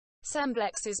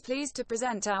Semblex is pleased to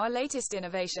present our latest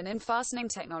innovation in fastening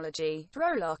technology,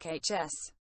 Rolok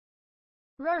HS.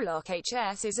 Rolok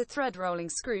HS is a thread rolling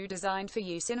screw designed for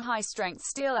use in high-strength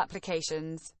steel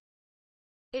applications.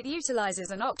 It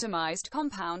utilizes an optimized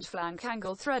compound flank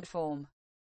angle thread form,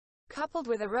 coupled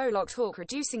with a Rolok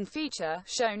torque-reducing feature,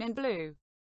 shown in blue.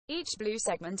 Each blue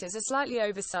segment is a slightly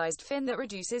oversized fin that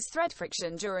reduces thread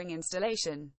friction during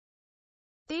installation.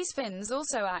 These fins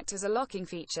also act as a locking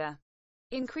feature,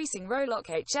 increasing Rolok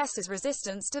HS's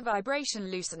resistance to vibration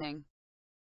loosening.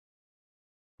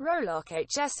 Rolok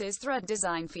HS's thread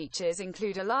design features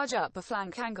include a large upper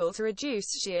flank angle to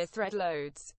reduce shear thread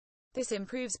loads. This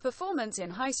improves performance in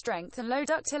high-strength and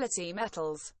low-ductility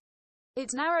metals.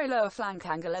 Its narrow lower flank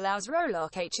angle allows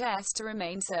Rolok HS to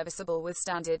remain serviceable with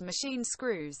standard machine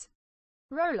screws.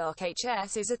 Rolok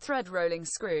HS is a thread rolling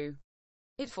screw.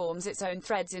 It forms its own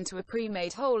threads into a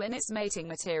pre-made hole in its mating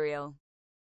material.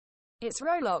 Its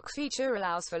Rolok feature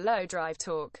allows for low drive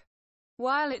torque,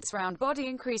 while its round body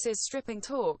increases stripping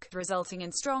torque, resulting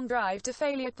in strong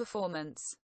drive-to-failure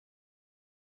performance.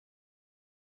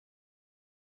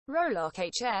 Rolok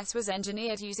HS was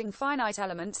engineered using finite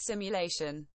element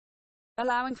simulation,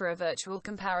 allowing for a virtual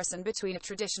comparison between a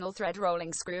traditional thread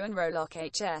rolling screw and Rolok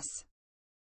HS.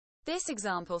 This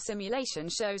example simulation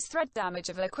shows thread damage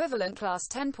of equivalent class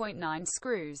 10.9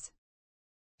 screws.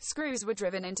 Screws were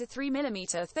driven into 3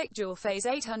 mm thick dual-phase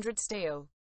 800 steel.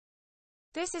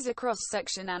 This is a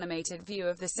cross-section animated view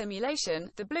of the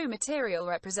simulation. The blue material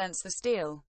represents the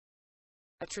steel.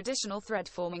 A traditional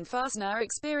thread-forming fastener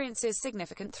experiences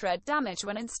significant thread damage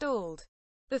when installed.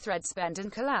 The threads bend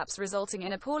and collapse, resulting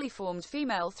in a poorly formed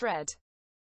female thread.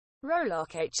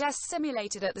 Rolok HS,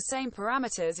 simulated at the same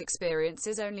parameters,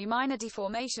 experiences only minor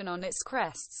deformation on its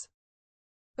crests,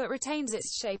 but retains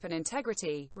its shape and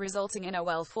integrity, resulting in a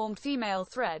well-formed female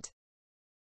thread.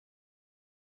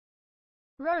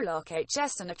 Rolok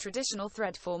HS and a traditional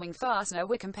thread-forming fastener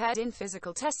were compared in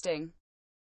physical testing.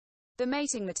 The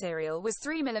mating material was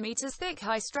 3 mm thick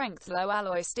high-strength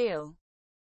low-alloy steel,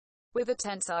 with a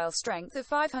tensile strength of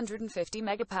 550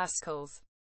 megapascals.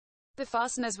 The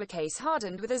fasteners were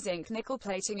case-hardened with a zinc-nickel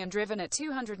plating and driven at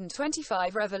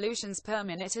 225 revolutions per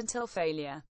minute until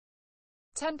failure.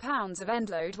 10 pounds of end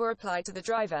load were applied to the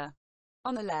driver.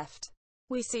 On the left,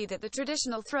 we see that the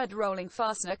traditional thread-rolling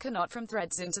fastener cannot from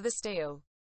threads into the steel.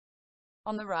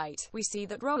 On the right, we see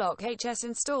that Rolok HS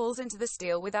installs into the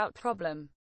steel without problem.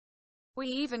 We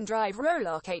even drive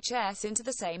Rolok HS into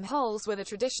the same holes where the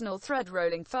traditional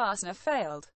thread-rolling fastener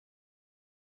failed.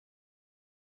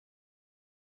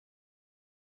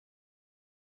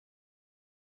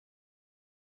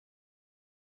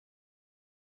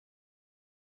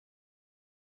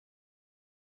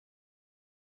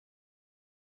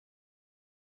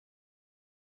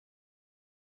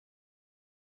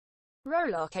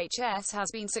 Rolok HS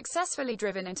has been successfully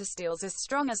driven into steels as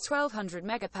strong as 1200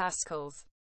 megapascals.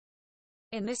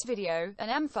 In this video,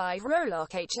 an M5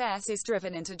 Rolok HS is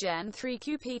driven into Gen 3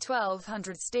 QP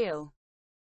 1200 steel.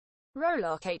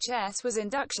 Rolok HS was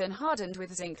induction hardened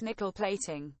with zinc-nickel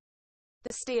plating.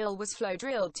 The steel was flow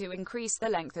drilled to increase the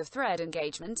length of thread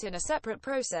engagement in a separate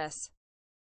process.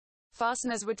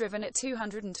 Fasteners were driven at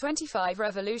 225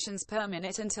 revolutions per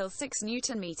minute until 6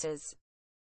 Nm.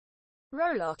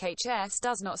 Rolok HS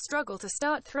does not struggle to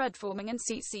start thread forming and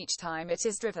seats each time it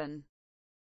is driven.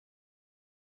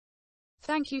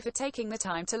 Thank you for taking the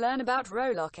time to learn about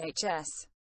Rolok HS.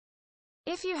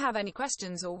 If you have any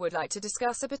questions or would like to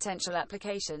discuss a potential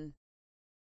application,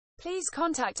 please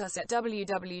contact us at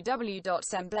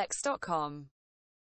www.semblex.com.